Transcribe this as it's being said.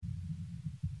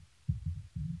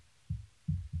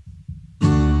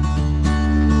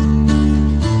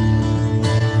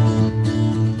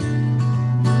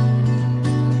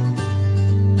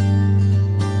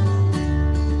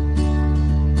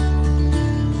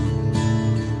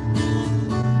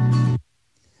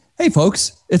Hey,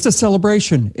 folks, it's a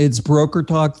celebration. It's Broker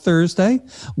Talk Thursday.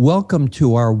 Welcome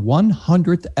to our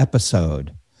 100th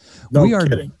episode. No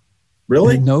kidding.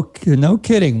 Really? No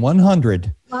kidding.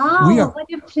 100. Wow,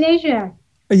 what a pleasure.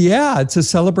 Yeah, it's a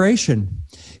celebration.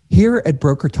 Here at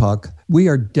Broker Talk, we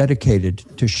are dedicated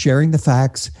to sharing the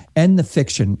facts and the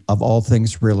fiction of all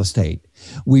things real estate.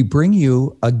 We bring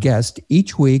you a guest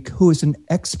each week who is an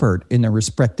expert in their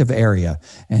respective area.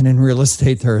 And in real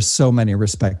estate, there are so many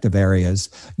respective areas.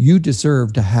 You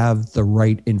deserve to have the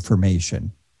right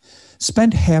information.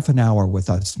 Spend half an hour with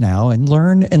us now and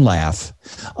learn and laugh.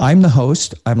 I'm the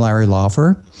host. I'm Larry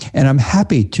Laufer, and I'm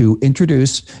happy to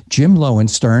introduce Jim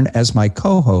Lowenstern as my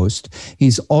co-host.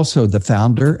 He's also the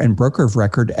founder and broker of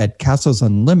record at Castles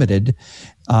Unlimited,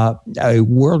 a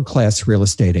world-class real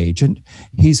estate agent.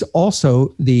 He's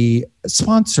also the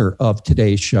sponsor of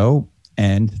today's show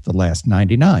and The Last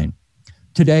 99.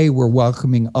 Today, we're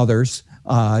welcoming others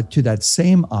to that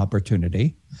same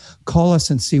opportunity. Call us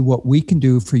and see what we can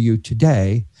do for you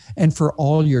today and for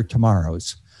all your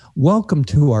tomorrows. Welcome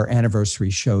to our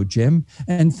anniversary show, Jim,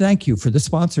 and thank you for the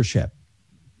sponsorship.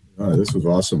 This was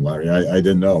awesome, Larry. I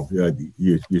didn't know.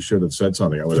 You should have said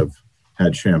something. I would have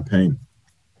had champagne.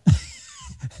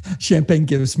 Champagne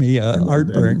gives me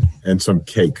heartburn. And some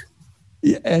cake.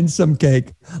 Yeah, and some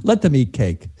cake. Let them eat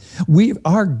cake.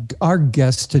 Our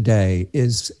guest today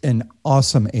is an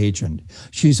awesome agent.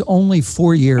 She's only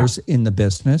 4 years in the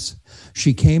business.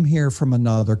 She came here from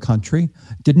another country,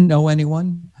 didn't know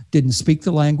anyone, didn't speak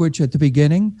the language at the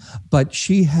beginning, but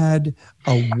she had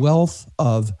a wealth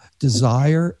of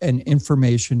desire and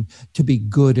information to be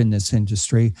good in this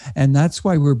industry. And that's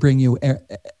why we're bringing you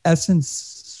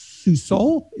Essence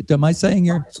Susol. Am I saying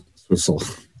your Susol?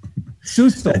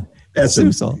 Susol.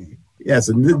 Yes,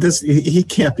 and this he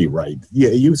can't be right.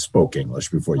 Yeah, you spoke English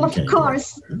before you came. Of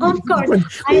course. I'm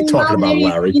talking about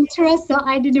Larry. Interest, so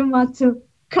I didn't want to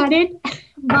cut it.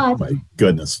 But oh my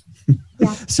goodness.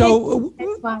 Yeah, so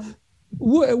that's fine.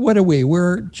 What are we?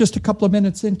 We're just a couple of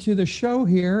minutes into the show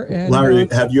here. And Larry,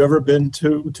 have you ever been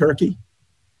to Turkey?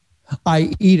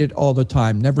 I eat it all the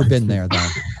time. Never been there though.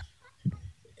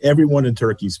 Everyone in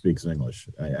Turkey speaks English.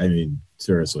 I mean,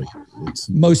 seriously.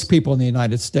 Most people in the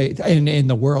United States and in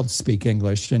the world speak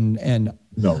English, and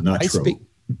no, not true.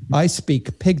 I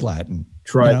speak Pig Latin.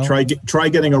 Try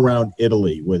getting around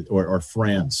Italy or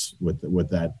France with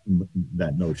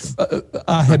that notion.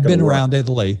 I have been around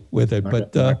Italy with it,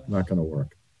 but not going to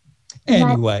work.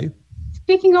 Anyway,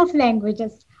 speaking of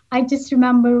languages, I just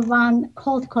remember one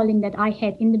cold calling that I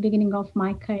had in the beginning of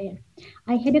my career.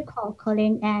 I had a cold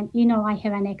calling, and I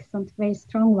have an accent, very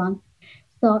strong one.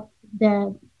 So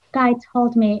the guy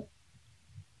told me,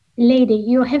 "Lady,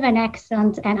 you have an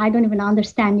accent, and I don't even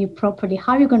understand you properly.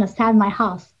 How are you going to sell my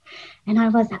house?" And I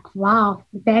was like, "Wow,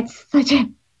 that's such a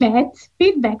bad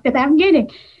feedback that I'm getting."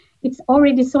 It's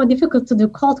already so difficult to do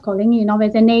cold calling.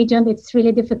 As an agent, it's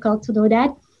really difficult to do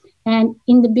that. And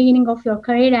in the beginning of your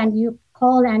career, and you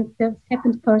call, and the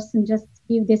second person just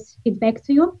give this feedback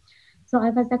to you. So I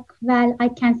was like, well, I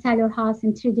can sell your house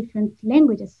in 3 different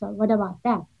languages. So what about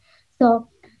that? So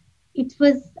it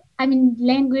was,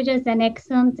 languages and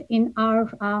accent in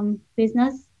our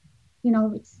business,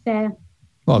 it's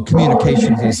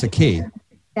communications is the key.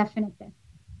 Definitely.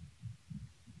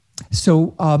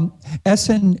 So,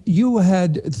 Essen, you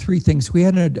had 3 things. We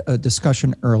had a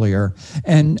discussion earlier,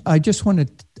 and I just want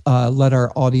to let our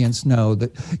audience know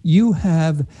that you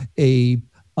have a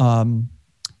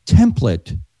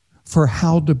template for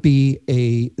how to be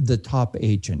the top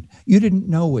agent. You didn't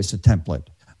know it was a template,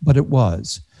 but it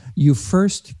was. You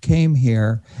first came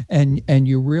here and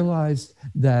you realized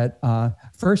that,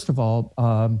 first of all,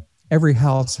 every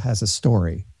house has a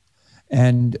story.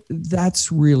 And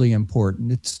that's really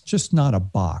important. It's just not a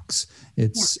box.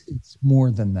 It's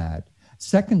more than that.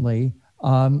 Secondly,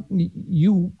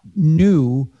 you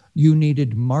knew you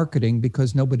needed marketing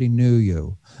because nobody knew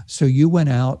you. So you went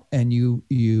out and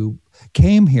you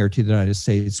came here to the United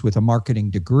States with a marketing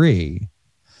degree,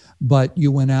 but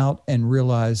you went out and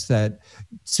realized that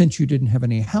since you didn't have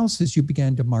any houses, you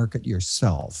began to market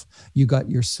yourself. You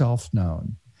got yourself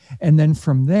known. And then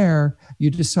from there, you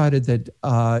decided that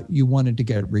you wanted to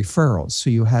get referrals. So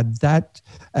you had that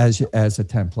as a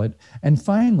template. And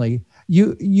finally,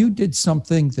 you did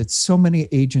something that so many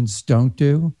agents don't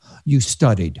do. You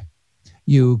studied.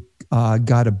 You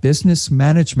got a business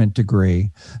management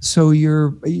degree. So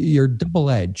you're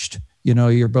double-edged.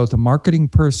 You're both a marketing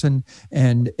person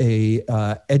and a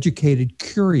educated,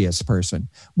 curious person,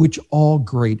 which all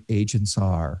great agents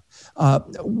are.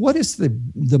 What is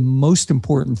the most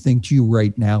important thing to you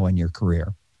right now in your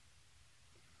career?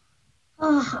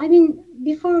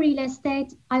 before real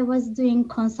estate, I was doing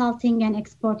consulting and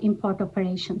export-import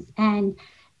operations. And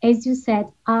as you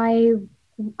said, I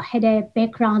had a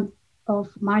background of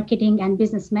marketing and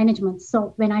business management.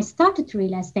 So when I started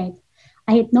real estate,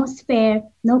 I had no spare,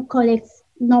 no colleagues,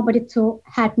 nobody to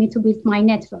help me to build my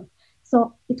network.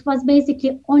 So it was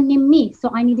basically only me. So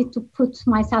I needed to put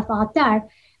myself out there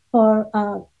for,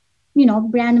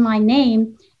 brand my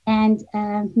name and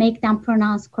make them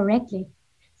pronounce correctly.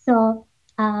 So,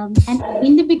 and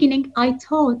in the beginning, I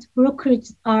thought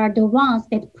brokerages are the ones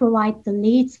that provide the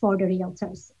leads for the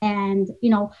realtors, and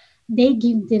they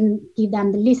give them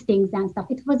the listings and stuff.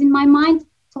 It was in my mind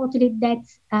totally that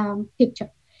picture,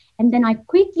 and then I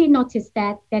quickly noticed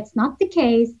that that's not the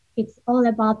case. It's all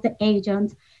about the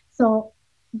agent. So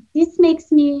this made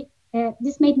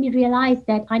me realize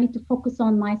that I need to focus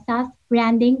on myself,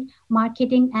 branding,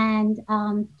 marketing, and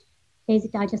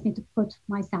basically I just need to put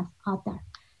myself out there.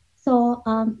 So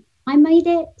I made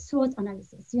a SWOT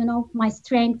analysis, my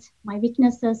strengths, my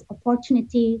weaknesses,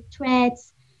 opportunity,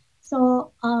 threats.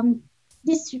 So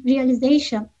this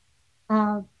realization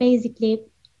basically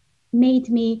made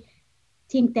me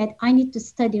think that I need to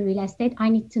study real estate. I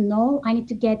need to know, I need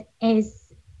to get I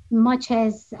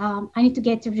need to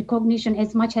get recognition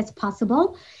as much as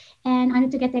possible. And I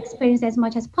need to get experience as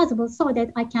much as possible so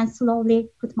that I can slowly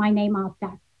put my name out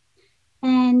there.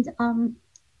 And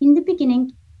in the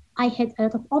beginning, I had a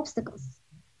lot of obstacles.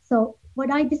 So what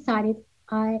I decided,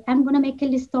 I am going to make a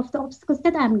list of the obstacles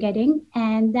that I'm getting.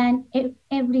 And then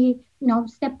every,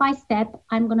 step by step,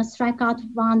 I'm going to strike out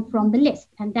one from the list.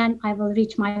 And then I will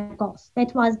reach my goals.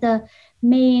 That was the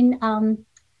main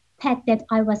path that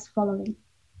I was following.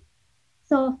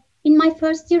 So in my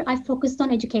first year, I focused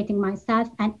on educating myself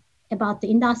and about the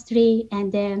industry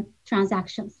and the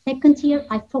transactions. Second year,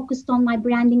 I focused on my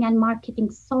branding and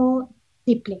marketing so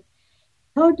deeply.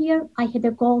 Third year, I had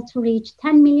a goal to reach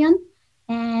 10 million,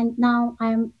 and now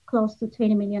I'm close to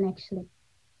 20 million actually.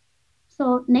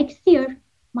 So next year,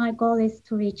 my goal is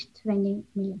to reach 20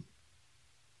 million.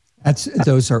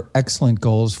 Those are excellent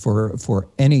goals for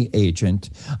any agent.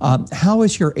 How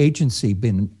has your agency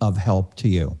been of help to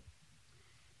you?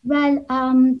 Well,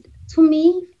 to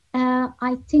me,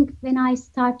 I think when I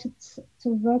started to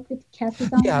work with Castle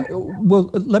Down. Yeah, well,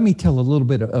 let me tell a little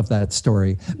bit of that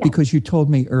story, because you told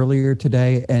me earlier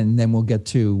today, and then we'll get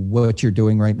to what you're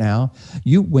doing right now.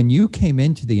 When you came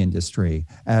into the industry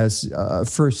as a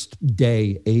first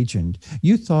day agent,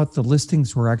 you thought the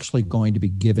listings were actually going to be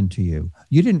given to you.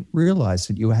 You didn't realize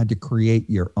that you had to create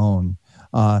your own.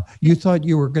 You thought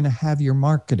you were going to have your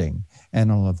marketing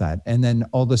and all of that. And then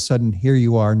all of a sudden, here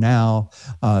you are now,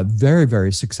 very,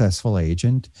 very successful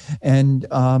agent. And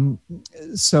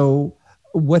so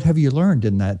what have you learned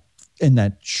in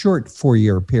that short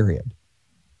 4-year period?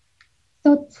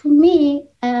 So to me,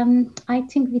 I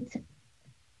think with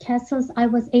Castles, I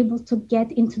was able to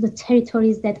get into the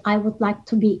territories that I would like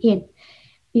to be in,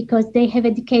 because they have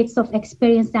decades of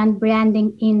experience and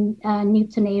branding in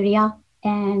Newton area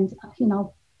and,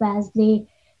 Wellesley,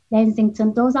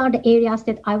 Lexington. Those are the areas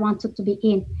that I wanted to be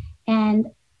in. And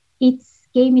it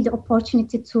gave me the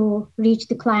opportunity to reach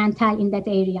the clientele in that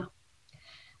area.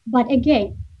 But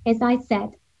again, as I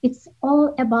said, it's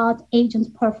all about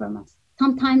agent performance.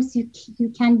 Sometimes you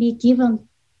can be given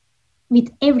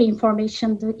with every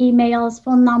information, the emails,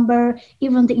 phone number,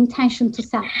 even the intention to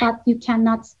sell, but you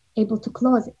cannot able to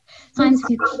close it. Sometimes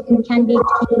you can be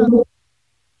given.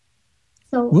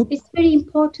 So it's very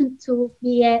important to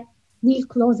be a deal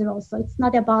closer also. It's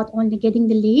not about only getting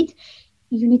the lead.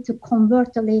 You need to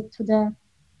convert the lead to the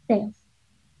sales.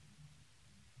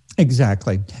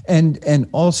 Exactly. And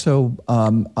also,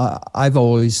 I've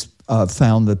always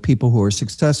found that people who are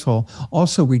successful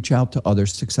also reach out to other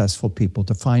successful people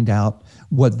to find out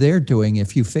what they're doing.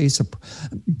 If you face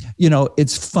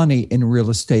it's funny in real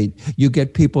estate, you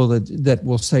get people that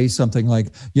will say something like,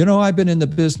 I've been in the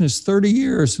business 30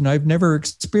 years and I've never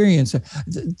experienced it.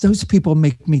 Those people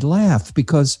make me laugh,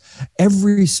 because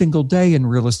every single day in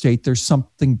real estate, there's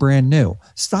something brand new.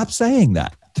 Stop saying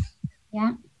that.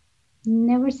 Yeah,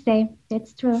 never say.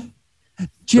 That's true.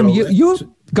 Jim, you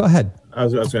go ahead. I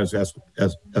was going to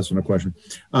ask a question.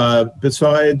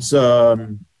 Besides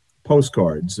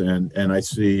postcards, and I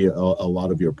see a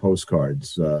lot of your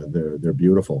postcards. They're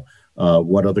beautiful.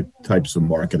 What other types of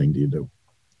marketing do you do?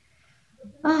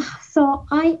 So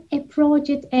I approach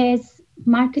it as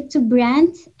market to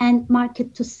brand and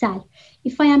market to sell.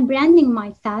 If I am branding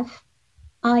myself,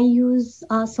 I use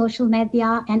social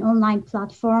media and online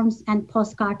platforms and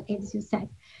postcard, as you said.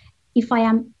 If I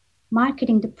am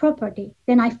marketing the property,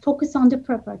 then I focus on the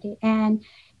property. And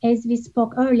as we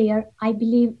spoke earlier, I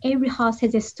believe every house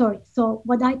has a story. So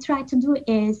what I try to do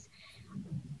is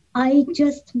I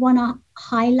just want to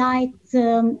highlight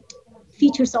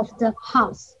features of the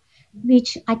house,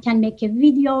 which I can make a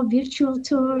video, virtual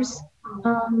tours,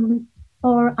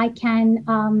 or I can,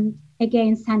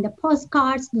 again, send the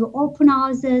postcards, do open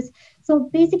houses. So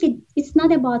basically, it's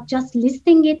not about just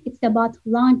listing it, it's about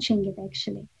launching it,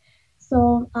 actually.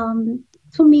 So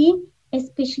to me,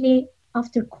 especially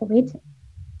after COVID,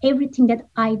 everything that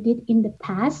I did in the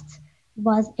past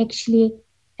was actually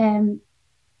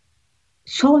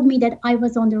showed me that I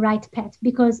was on the right path,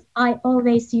 because I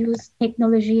always use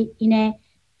technology in a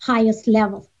highest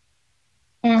level.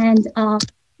 And,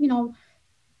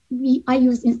 I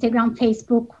use Instagram,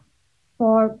 Facebook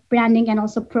for branding and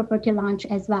also property launch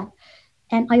as well.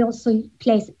 And I also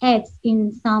place ads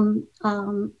in some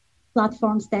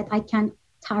platforms that I can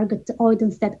target the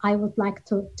audience that I would like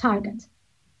to target.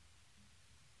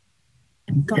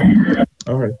 Okay.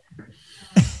 All right.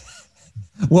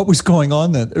 What was going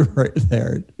on right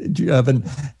there? Did you have an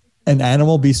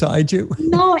animal beside you?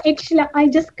 No, actually, I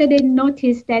just got a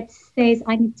notice that says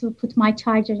I need to put my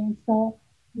charger in. So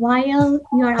while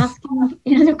you are asking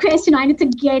another question, I need to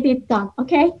get it done.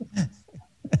 Okay.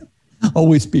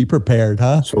 Always be prepared,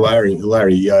 huh? So Larry,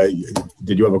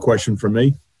 did you have a question for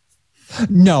me?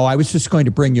 No, I was just going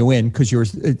to bring you in because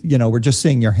we're just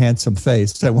seeing your handsome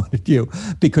face. I wanted you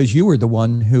because you were the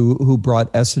one who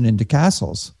brought Essen into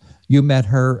Castles. You met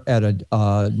her at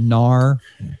a NAR.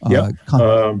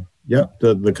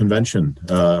 The convention.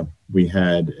 We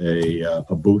had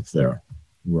a booth there.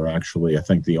 We're actually, I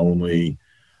think, the only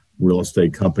real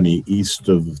estate company east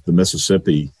of the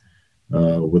Mississippi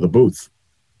with a booth.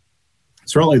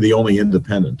 Certainly the only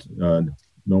independent.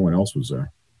 No one else was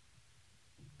there.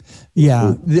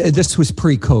 Yeah, this was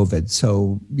pre-COVID,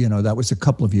 so that was a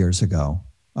couple of years ago.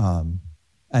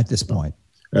 At this point,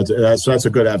 that's a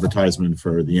good advertisement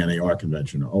for the NAR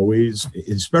convention. Always,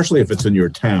 especially if it's in your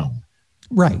town,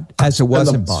 right? As it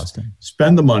was in Boston.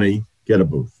 Spend the money, get a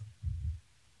booth,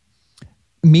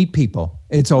 meet people.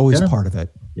 It's always part of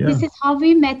it. Yeah. This is how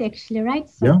we met, actually, right?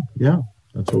 So, yeah,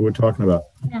 that's what we're talking about.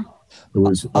 Yeah, it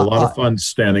was a lot of fun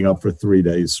standing up for 3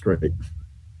 days straight.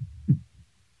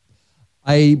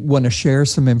 I want to share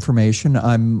some information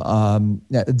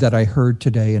that I heard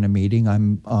today in a meeting.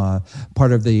 I'm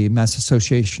part of the Mass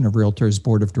Association of Realtors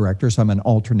Board of Directors. I'm an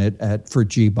alternate for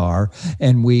GBAR,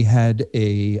 and we had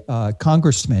a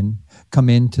congressman come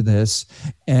into this,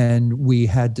 and we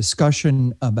had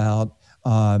discussion about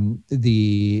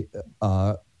the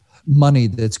money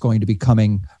that's going to be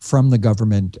coming from the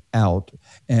government out,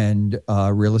 and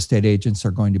real estate agents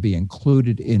are going to be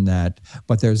included in that,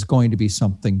 but there's going to be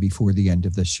something before the end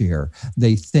of this year.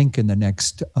 They think in the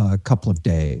next couple of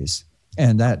days,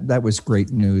 and that was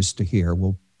great news to hear.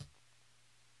 We'll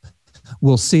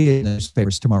see it in the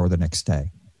newspapers tomorrow or the next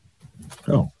day.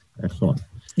 Oh, excellent.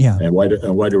 Yeah. And why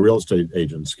do real estate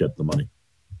agents get the money?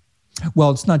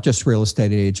 Well, it's not just real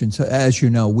estate agents. As you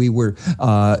know, we were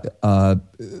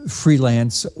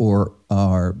freelance or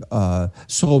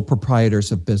sole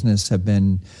proprietors of business have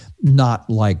been not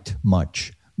liked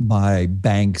much by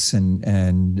banks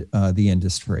and the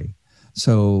industry.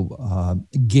 So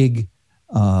gig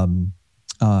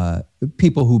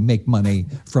people who make money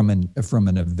from an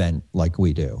event like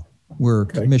we do. We're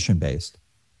commission based.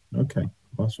 Okay,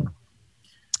 awesome.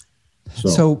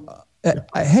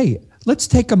 Hey, let's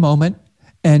take a moment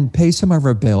and pay some of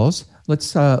our bills.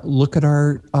 Let's look at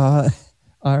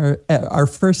our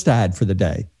first ad for the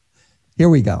day. Here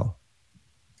we go.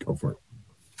 Go for it.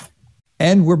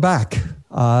 And we're back.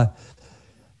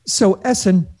 So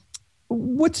Essen,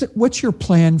 what's your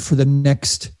plan for the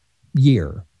next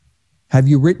year? Have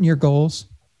you written your goals?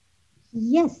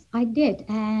 Yes, I did.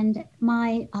 And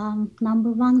my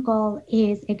number one goal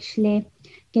is actually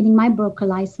getting my broker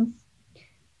license.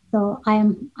 So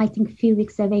I think, a few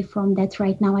weeks away from that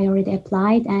right now. I already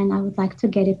applied and I would like to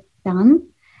get it done.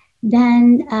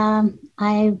 Then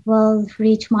I will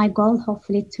reach my goal,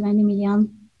 hopefully 20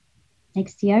 million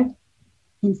next year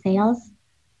in sales.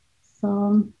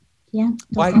 So, yeah.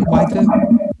 Why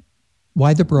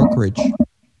the brokerage?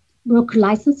 Broker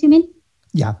license, you mean?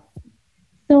 Yeah.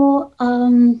 So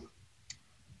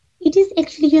it is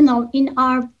actually, in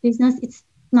our business, it's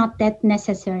not that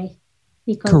necessary.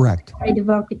 Because correct. I already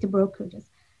work with the brokerages.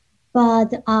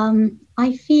 But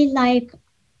I feel like,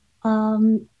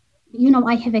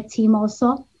 I have a team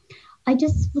also. I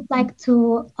just would like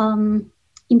to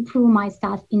improve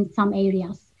myself in some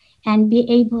areas and be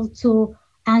able to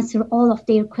answer all of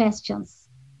their questions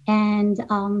and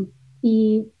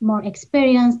be more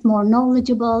experienced, more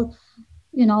knowledgeable,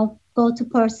 go-to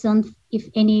person if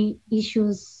any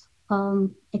issues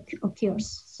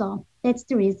occurs. So that's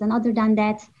the reason. Other than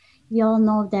that, we all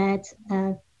know that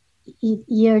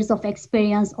years of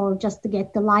experience or just to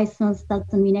get the license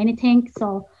doesn't mean anything.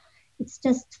 So it's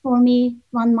just for me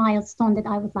one milestone that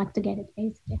I would like to get it,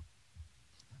 basically.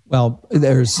 Well,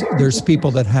 there's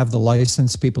people that have the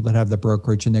license, people that have the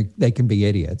brokerage, and they can be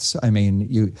idiots. I mean,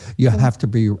 you have to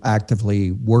be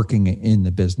actively working in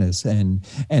the business and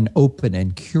open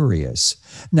and curious.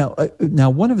 Now,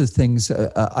 one of the things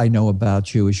I know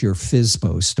about you is your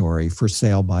FSBO story, for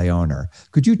sale by owner.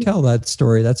 Could you tell that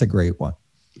story? That's a great one.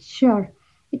 Sure.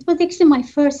 It was actually my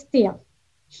first deal.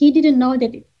 He didn't know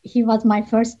that he was my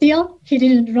first deal. He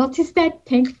didn't notice that,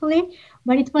 thankfully,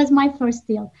 but it was my first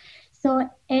deal. So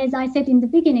as I said in the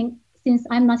beginning, since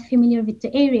I'm not familiar with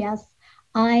the areas,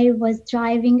 I was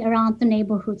driving around the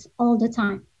neighborhoods all the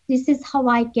time. This is how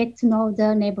I get to know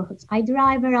the neighborhoods. I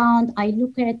drive around, I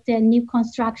look at the new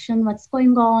construction, what's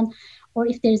going on, or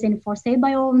if there's any for sale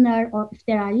by owner, or if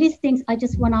there are listings. I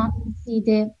just want to see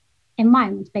the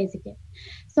environment, basically.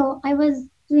 So I was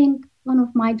doing one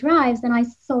of my drives and I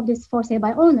saw this for sale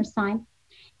by owner sign.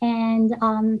 And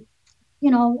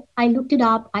I looked it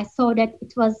up. I saw that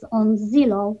it was on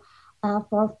Zillow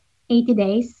for 80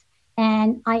 days.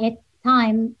 And I, at the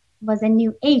time, was a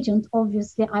new agent.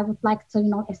 Obviously, I would like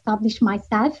to, establish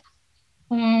myself.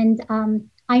 And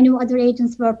I knew other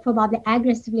agents were probably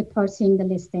aggressively pursuing the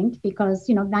listing because,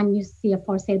 when you see a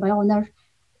for sale by owner,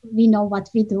 we know what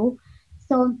we do.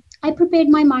 So I prepared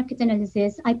my market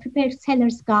analysis. I prepared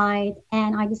seller's guide,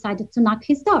 and I decided to knock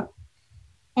his door.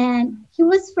 And he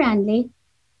was friendly.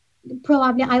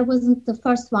 Probably I wasn't the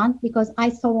first one because I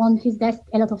saw on his desk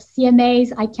a lot of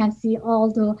CMAs. I can see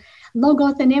all the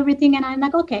logos and everything. And I'm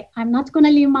like, okay, I'm not going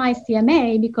to leave my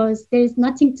CMA because there is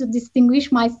nothing to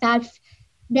distinguish myself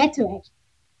that way.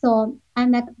 So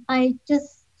I'm like, I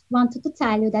just wanted to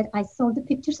tell you that I saw the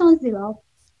pictures on Zillow.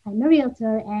 I'm a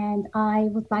realtor and I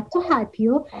would like to help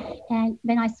you. And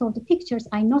when I saw the pictures,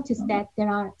 I noticed that there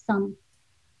are some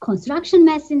construction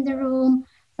mess in the room,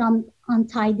 some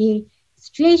untidy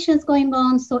situations going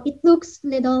on, so it looks a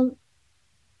little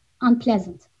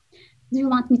unpleasant. Do you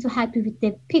want me to help you with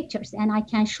the pictures? And I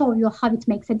can show you how it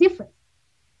makes a difference.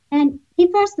 And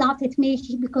he first laughed at me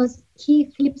because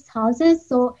he flips houses,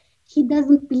 so he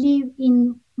doesn't believe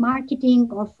in marketing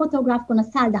or photograph gonna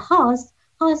sell the house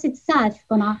itself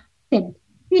gonna sell it,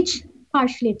 which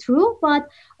partially true, but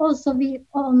also we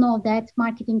all know that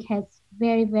marketing has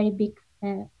very, very big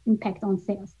impact on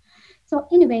sales. So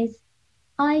anyways,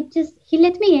 he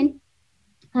let me in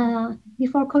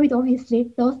before COVID,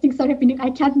 obviously. Those things are happening. I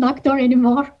can't knock door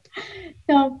anymore.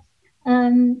 So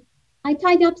I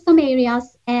tidied up some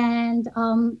areas and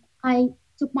I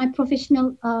took my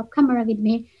professional camera with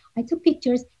me. I took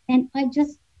pictures and I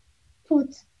just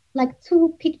put like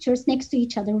two pictures next to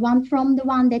each other, one from the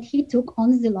one that he took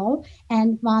on Zillow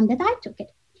and one that I took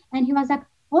it. And he was like,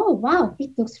 oh, wow, it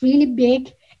looks really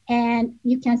big. And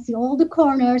you can see all the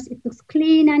corners. It looks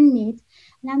clean and neat.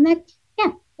 And I'm like,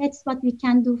 yeah, that's what we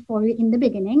can do for you in the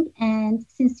beginning. And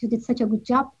since you did such a good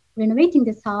job renovating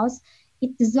this house,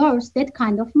 it deserves that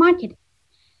kind of marketing.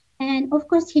 And of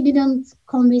course, he didn't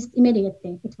convince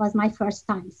immediately. It was my first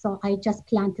time. So I just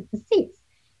planted the seeds.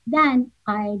 Then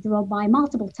I drove by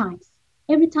multiple times.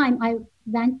 Every time I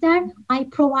went there, I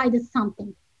provided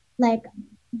something like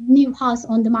new house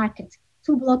on the market.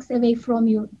 2 blocks away from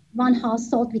you, one house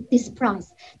sold with this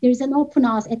price. There is an open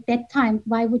house at that time.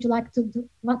 Why would you like to do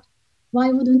what? Why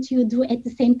wouldn't you do at the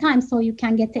same time so you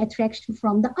can get the attraction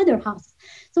from the other house?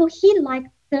 So he liked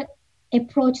the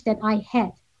approach that I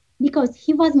had because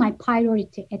he was my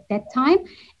priority at that time.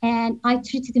 And I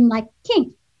treated him like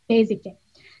king, basically.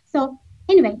 So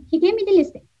anyway, he gave me the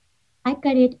listing. I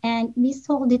got it and we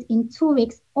sold it in 2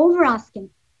 weeks over asking,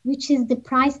 which is the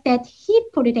price that he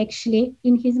put it actually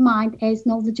in his mind as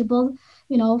knowledgeable,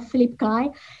 flip guy.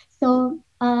 So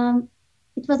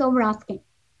it was over asking.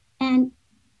 And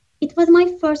it was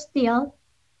my first deal.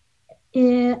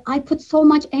 I put so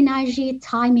much energy,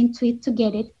 time into it to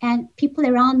get it. And people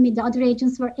around me, the other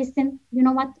agents were saying, you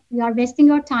know what, you are wasting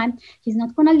your time. He's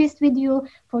not going to list with you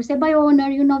for sale by owner.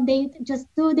 They just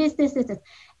do this.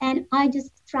 And I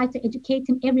just tried to educate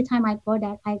him every time I go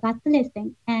there. I got the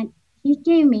listing and he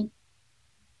gave me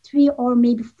 3 or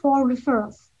maybe 4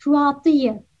 referrals throughout the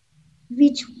year,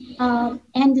 which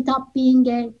ended up being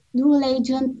a dual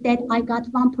agent that I got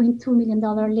 $1.2 million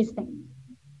listing.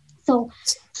 So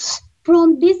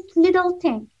from this little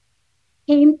thing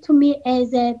came to me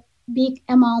as a big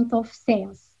amount of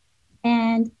sales.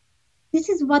 And this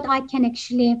is what I can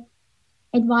actually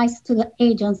advise to the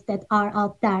agents that are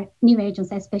out there, new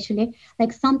agents especially.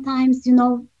 Like sometimes,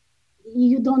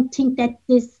 you don't think that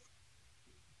this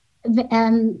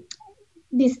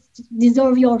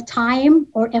deserve your time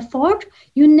or effort,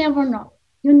 you never know.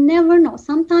 You never know.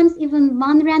 Sometimes even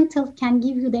one rental can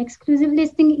give you the exclusive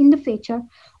listing in the future,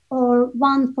 or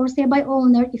one for sale by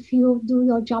owner. If you do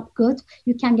your job good,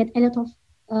 you can get a lot of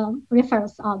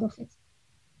referrals out of it.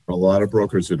 A lot of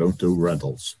brokers who don't do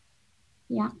rentals.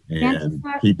 Yeah. And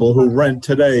people who rent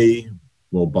today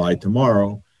will buy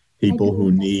tomorrow. People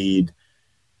who need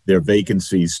their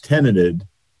vacancies tenanted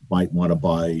might want to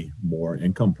buy more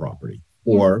income property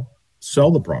or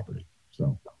sell the property.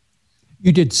 So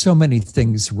you did so many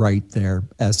things right there,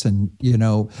 Esin. You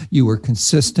know, you were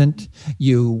consistent.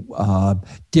 You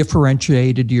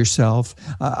differentiated yourself.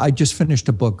 I just finished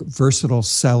a book, Versatile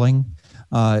Selling.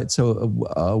 It's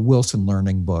a Wilson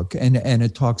Learning book, and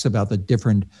it talks about the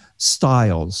different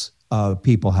styles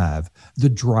people have, the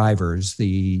drivers,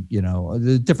 the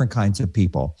different kinds of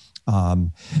people.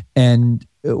 And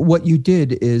what you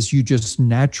did is you just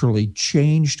naturally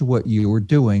changed what you were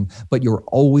doing, but you're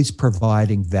always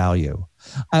providing value.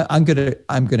 I'm gonna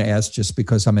ask, just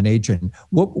because I'm an agent,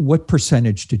 what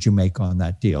percentage did you make on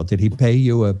that deal? Did he pay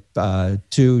you a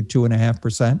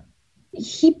 2.5%?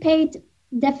 He paid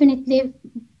definitely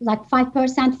like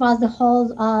 5% was the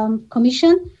whole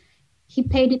commission. He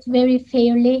paid it very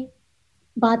fairly,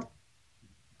 but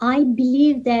I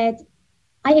believe that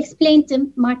I explained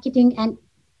the marketing, and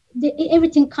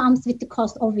everything comes with the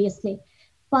cost, obviously.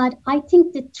 But I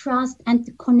think the trust and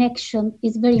the connection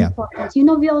is very important. You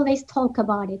know, we always talk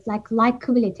about it, like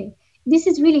likability. This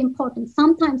is really important.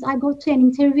 Sometimes I go to an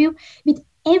interview with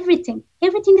everything.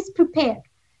 Everything is prepared.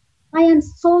 I am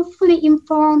so fully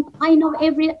informed. I know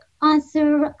every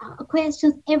answer,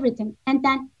 questions, everything. And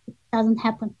then it doesn't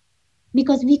happen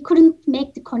because we couldn't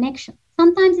make the connection.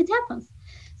 Sometimes it happens.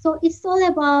 So it's all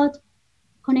about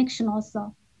connection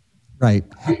also. Right.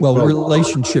 Well,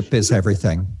 relationship is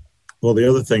everything. Well, the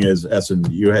other thing is,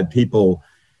 Esin, you had people,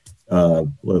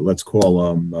 let's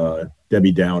call them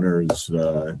Debbie Downers,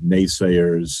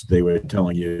 naysayers. They were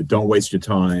telling you, don't waste your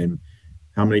time.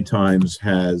 How many times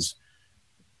has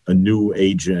a new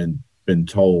agent been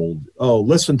told, "Oh,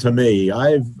 listen to me.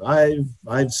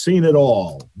 I've seen it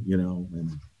all,"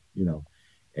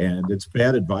 and it's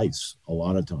bad advice a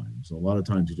lot of times. A lot of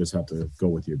times you just have to go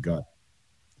with your gut.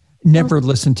 Never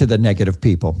listen to the negative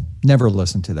people. Never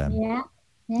listen to them. Yeah.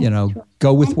 True.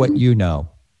 Go with what you know.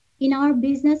 In our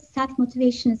business,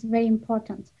 self-motivation is very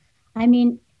important. I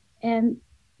mean,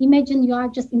 imagine you are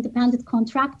just independent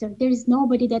contractor. There is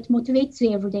nobody that motivates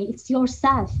you every day. It's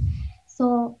yourself.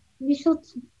 So we should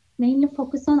mainly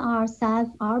focus on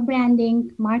ourselves, our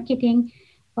branding, marketing,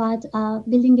 but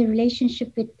building a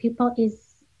relationship with people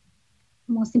is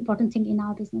the most important thing in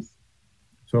our business.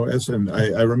 So, Esin,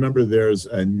 I remember there's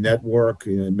a network,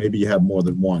 maybe you have more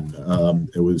than one.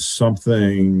 It was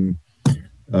something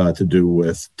to do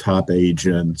with top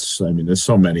agents. I mean, there's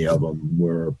so many of them.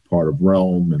 We're part of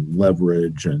Realm and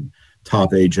Leverage and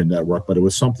Top Agent Network, but it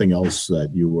was something else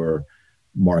that you were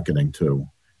marketing to.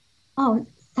 Oh,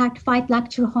 Certified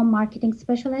Luxury Home Marketing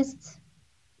Specialist.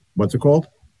 What's it called?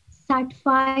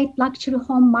 Certified Luxury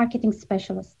Home Marketing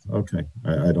Specialist. Okay,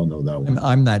 I don't know that one.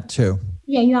 I'm that too.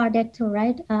 Yeah, you are that too,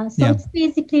 right? It's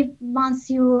basically once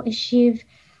you achieve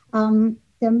the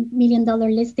 $1 million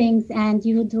listings and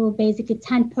you do basically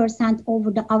 10%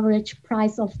 over the average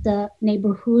price of the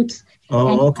neighborhood.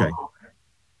 Oh, okay.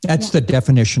 That's the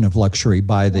definition of luxury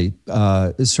by the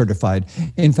certified.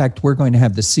 In fact, we're going to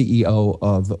have the CEO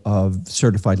of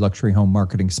Certified Luxury Home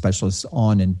Marketing Specialists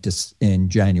on in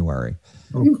January.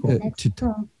 Oh,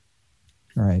 cool.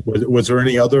 All right. Was there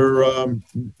any other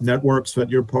networks that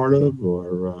you're part of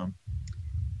or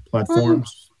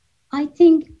platforms? I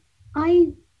think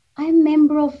I'm a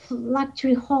member of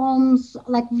Luxury Homes,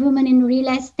 like Women in Real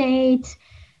Estate,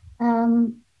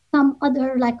 some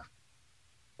other like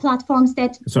platforms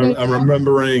that. So I'm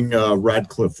remembering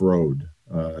Radcliffe Road.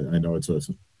 I know it's a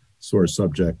sore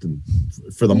subject, and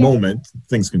for the moment,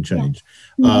 things can change.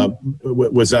 Yeah.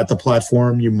 Was that the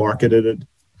platform you marketed it?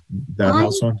 That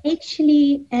house on?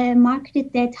 Actually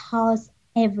marketed that house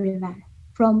everywhere,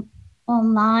 from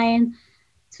online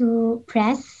to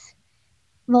press,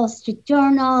 Wall Street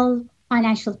Journal,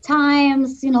 Financial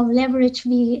Times, Leverage.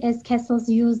 We as Castles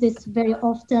use this very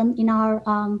often in our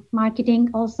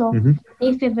marketing also. Mm-hmm. They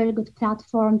have a very good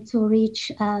platform to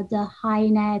reach the high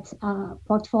net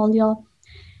portfolio.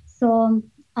 So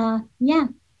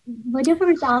whatever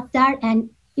is out there, and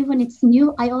even it's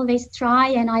new, I always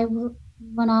try and I will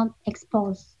want to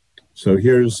expose. So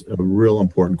here's a real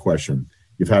important question.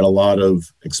 You've had a lot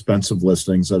of expensive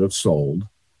listings that have sold,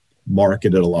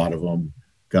 marketed a lot of them,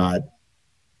 got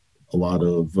lot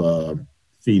of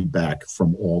feedback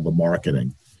from all the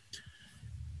marketing.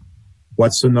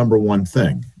 What's the number one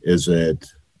thing? Is it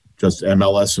just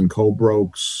MLS and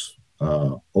co-brokes,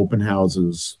 open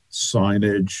houses,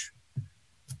 signage,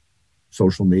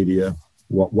 social media?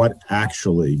 What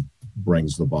actually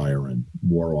brings the buyer in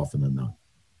more often than not?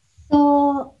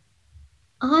 So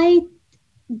I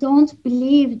don't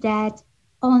believe that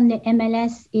only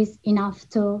MLS is enough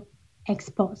to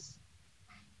expose.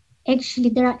 Actually,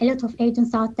 there are a lot of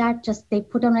agents out there, just they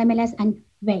put on MLS and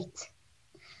wait.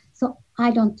 So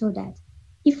I don't do that.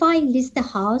 If I list a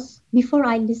house, before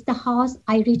I list the house,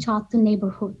 I reach out to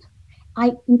neighborhood.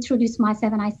 I introduce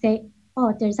myself and I say,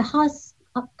 oh, there's a house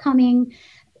upcoming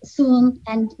soon,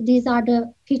 and these are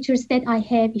the features that I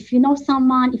have. If you know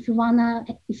someone, if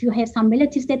you have some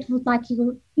relatives that would like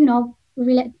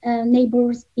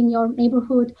neighbors in your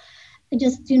neighborhood,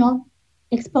 just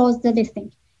expose the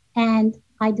listing. And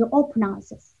I do open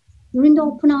houses. During the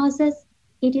open houses,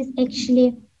 it is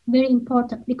actually very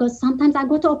important because sometimes I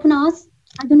go to open house,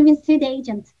 I don't even see the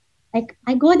agent. Like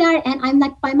I go there and I'm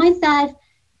like by myself,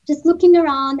 just looking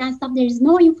around and stuff. There is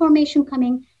no information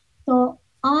coming. So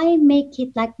I make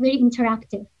it like very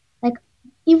interactive. Like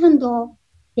even though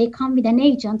they come with an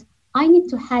agent, I need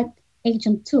to help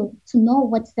agent too to know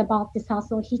what's about this house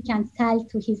so he can sell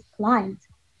to his client.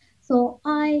 So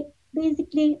I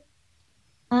basically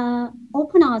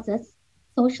open houses,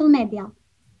 social media,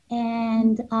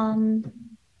 and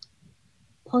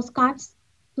postcards.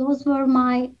 Those were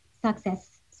my success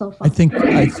so far. I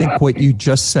think what you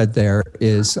just said there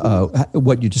is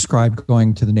what you described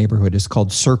going to the neighborhood is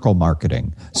called circle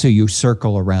marketing. So you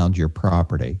circle around your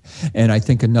property. And I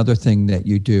think another thing that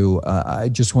you do, I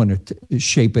just want to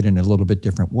shape it in a little bit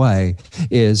different way,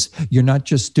 is you're not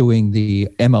just doing the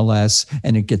MLS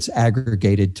and it gets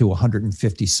aggregated to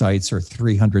 150 sites or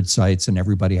 300 sites and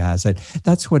everybody has it.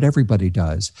 That's what everybody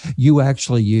does. You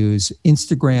actually use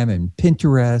Instagram and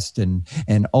Pinterest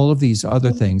and all of these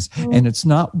other things. And it's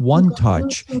not one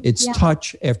touch, it's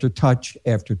touch after touch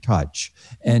after touch.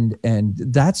 And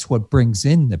that's what brings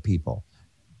in the people.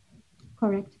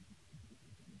 Correct.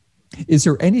 Is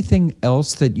there anything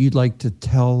else that you'd like to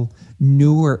tell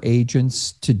newer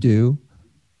agents to do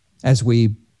as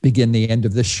we begin the end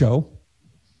of this show?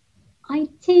 I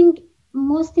think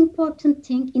most important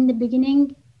thing in the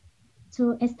beginning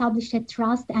to establish a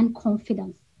trust and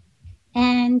confidence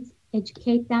and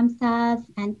educate themselves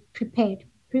and prepare.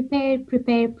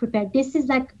 This is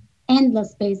like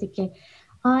endless, basically.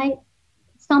 I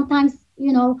sometimes,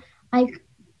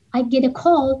 I get a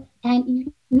call and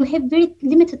you have very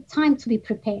limited time to be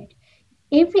prepared.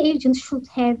 Every agent should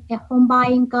have a home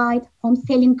buying guide, home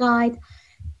selling guide,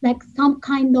 like some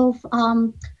kind of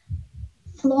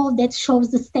flow that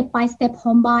shows the step-by-step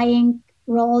home buying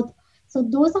road. So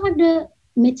those are the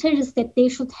materials that they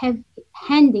should have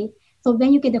handy. So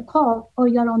when you get a call or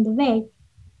you're on the way,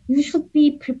 you should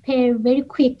be prepared very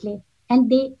quickly. And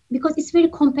because it's very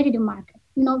competitive market.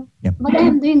 What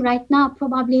I'm doing right now,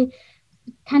 probably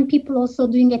 10 people also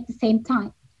doing at the same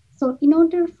time. So in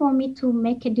order for me to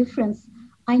make a difference,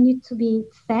 I need to be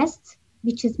fast,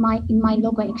 which is in my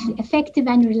logo actually, effective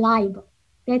and reliable.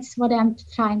 That's what I'm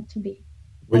trying to be.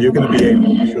 Well, you're going to be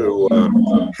able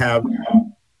to have,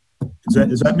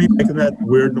 is that me making that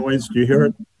weird noise? Do you hear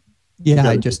it? Yeah,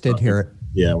 I just did hear it.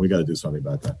 Yeah, we got to do something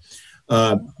about that.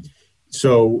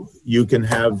 So you can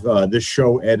have this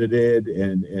show edited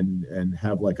and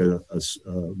have like a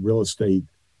real estate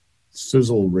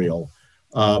sizzle reel.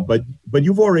 But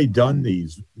you've already done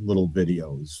these little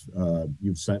videos.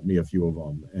 You've sent me a few of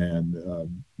them,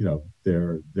 and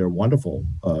they're wonderful.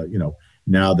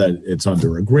 Now that it's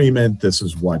under agreement, this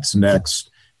is what's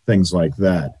next, things like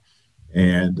that.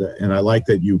 And I like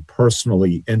that you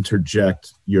personally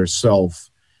interject yourself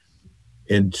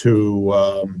into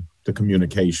the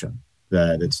communication,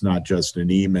 that it's not just an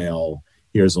email,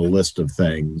 here's a list of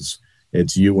things.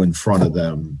 It's you in front of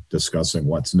them discussing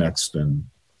what's next and,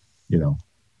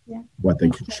 what they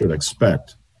should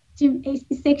expect. Jim,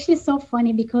 it's actually so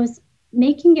funny because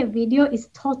making a video is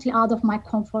totally out of my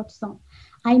comfort zone.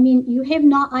 I mean, you have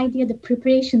no idea the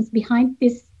preparations behind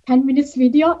this 10 minutes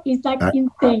video is like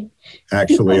insane.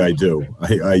 Actually, I do.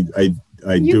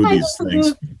 I do these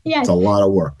things. Yes. It's a lot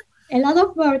of work. A lot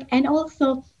of work, and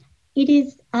also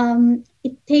it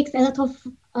takes a lot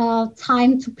of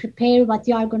time to prepare what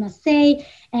you are going to say,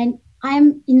 and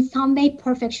I'm in some way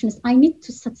perfectionist. I need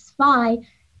to satisfy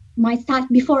myself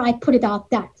before I put it out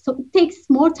there, so it takes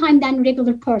more time than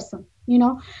regular person,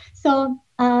 so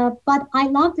but I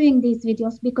love doing these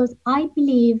videos because I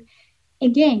believe,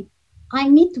 again, I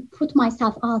need to put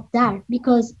myself out there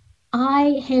because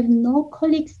I have no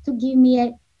colleagues to give me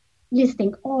a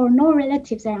listing or no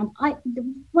relatives around.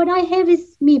 What I have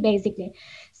is me basically.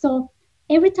 So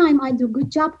every time I do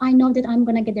good job, I know that I'm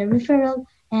gonna get a referral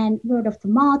and word of the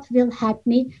mouth will help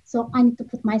me. So I need to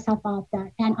put myself out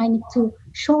there and I need to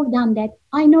show them that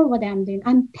I know what I'm doing.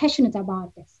 I'm passionate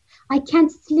about this. I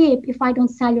can't sleep if I don't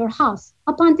sell your house.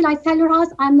 Up until I sell your house,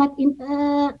 I'm like in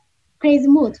a crazy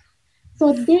mood.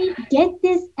 So they get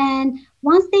this, and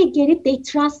once they get it, they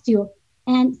trust you.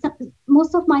 And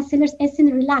most of my sellers,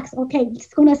 Esin, relax. Okay,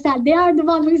 it's gonna sell. They are the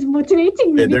one who is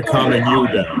motivating me. They're calming you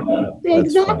down.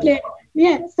 Exactly.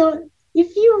 Yeah. So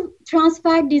if you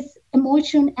transfer this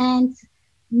emotion and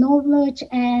knowledge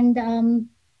and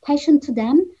passion to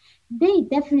them, they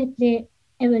definitely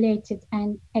evaluate it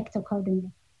and act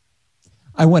accordingly.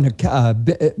 I want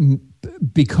to,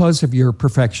 because of your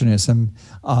perfectionism,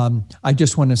 I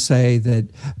just want to say that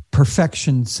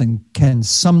perfection can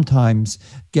sometimes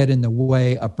get in the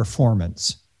way of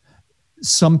performance.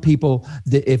 Some people,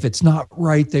 if it's not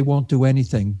right, they won't do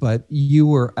anything, but you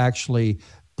were actually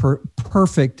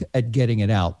perfect at getting it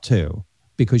out too,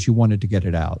 because you wanted to get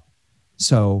it out.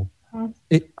 So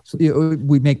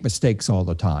we make mistakes all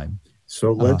the time.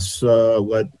 So let's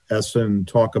let Esin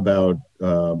talk about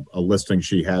a listing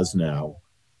she has now,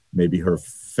 maybe her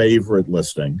favorite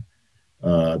listing.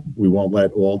 We won't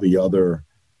let all the other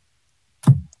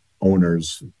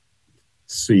owners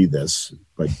see this,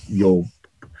 but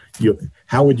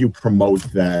how would you promote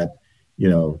that? You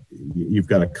know, you've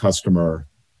got a customer,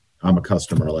 I'm a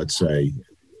customer, let's say,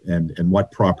 and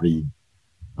what property?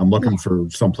 I'm looking for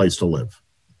someplace to live.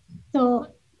 So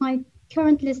my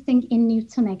current listing in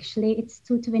Newton, actually, it's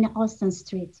 220 Austin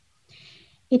Street.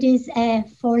 It is a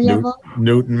 4-level.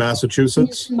 Newton,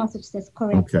 Massachusetts? Newton, Massachusetts,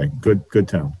 correct. Okay, good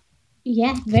town.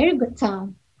 Yeah, very good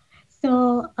town.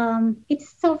 So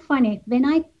it's so funny. When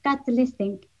I got the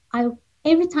listing,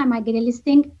 every time I get a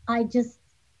listing, I just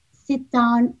sit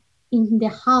down in the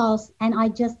house and I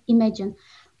just imagine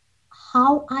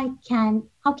how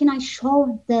can I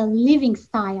show the living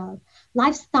style,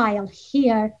 lifestyle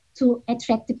here to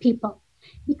attract the people,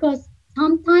 because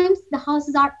sometimes the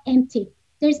houses are empty.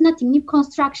 There's nothing, new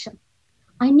construction.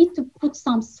 I need to put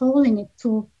some soul in it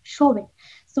to show it.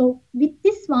 So with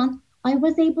this one, I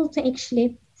was able to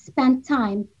actually spend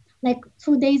time, like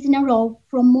 2 days in a row,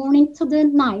 from morning to the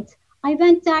night. I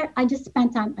went there, I just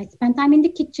spent time. I spent time in the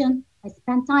kitchen. I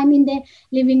spent time in the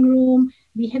living room.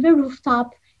 We have a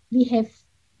rooftop. We have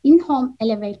in-home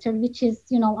elevator, which is,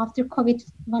 after COVID,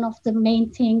 one of the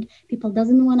main thing, people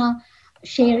doesn't want to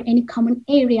share any common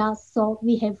areas. So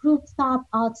we have rooftop,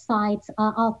 outside,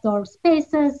 outdoor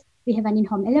spaces. We have an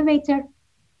in-home elevator.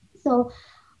 So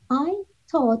I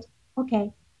thought,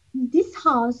 okay, this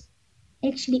house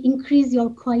actually increase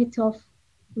your quality of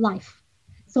life.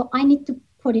 So I need to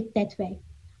put it that way.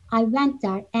 I went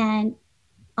there and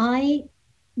I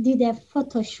did a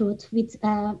photo shoot with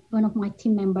one of my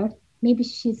team members. Maybe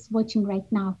she's watching right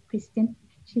now, Kristen.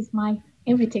 She's my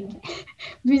everything.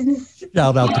 Business.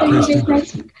 Shout out to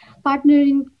Kristen. Partner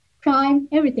in crime,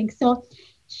 everything. So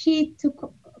she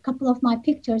took a couple of my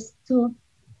pictures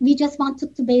we just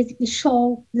wanted to basically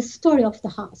show the story of the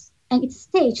house. And it's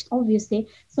staged, obviously.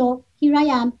 So here I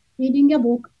am reading a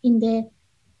book in the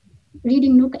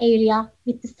reading nook area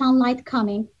with the sunlight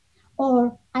coming.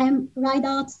 Or I am right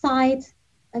outside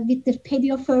with the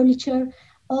patio furniture,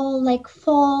 all like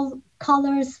fall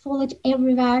colors, foliage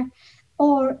everywhere.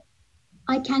 Or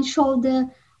I can show the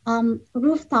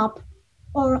rooftop,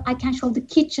 or I can show the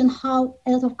kitchen, how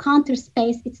a lot of counter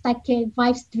space. It's like a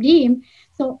wife's dream.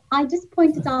 So I just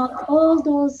pointed out all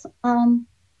those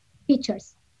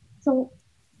features. So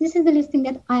this is the listing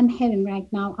that I'm having right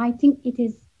now. I think it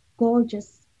is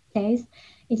gorgeous place.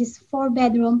 It is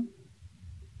 4-bedroom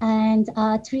and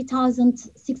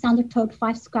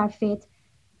 3,635 square feet,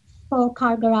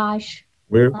 4-car garage.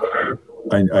 Where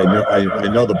I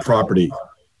know the property.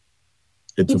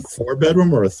 It's a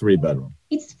 4-bedroom or a 3-bedroom?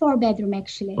 It's 4-bedroom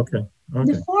actually. Okay.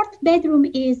 The 4th bedroom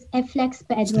is a flex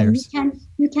bedroom.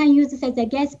 You can use this as a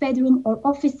guest bedroom or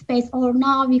office space, or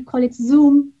now we call it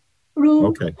Zoom room.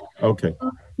 Okay.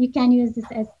 So you can use this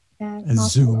as a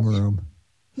Zoom room.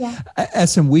 Yeah.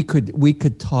 Esin, we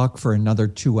could talk for another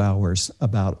 2 hours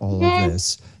about all of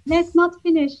this. Let's not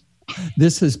finish.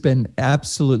 This has been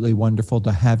absolutely wonderful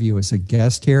to have you as a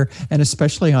guest here, and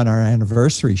especially on our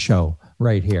anniversary show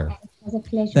right here. It was a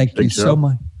pleasure. Thank you so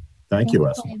much. Thank you,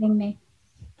 Thanks for having me.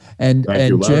 And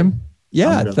Jim,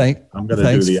 I'm going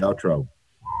to do the outro.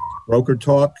 Broker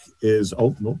Talk is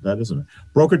that isn't it.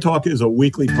 Broker Talk is a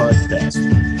weekly podcast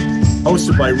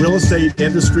hosted by real estate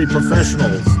industry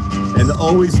professionals and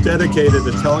always dedicated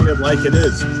to telling it like it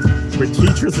is for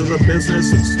teachers of the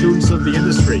business and students of the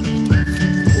industry.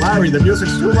 Larry, the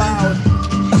music's too loud.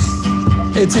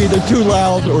 It's either too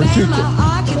loud or too.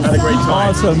 Had a great time.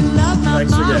 Awesome.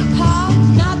 Thanks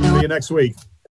again. See you next week.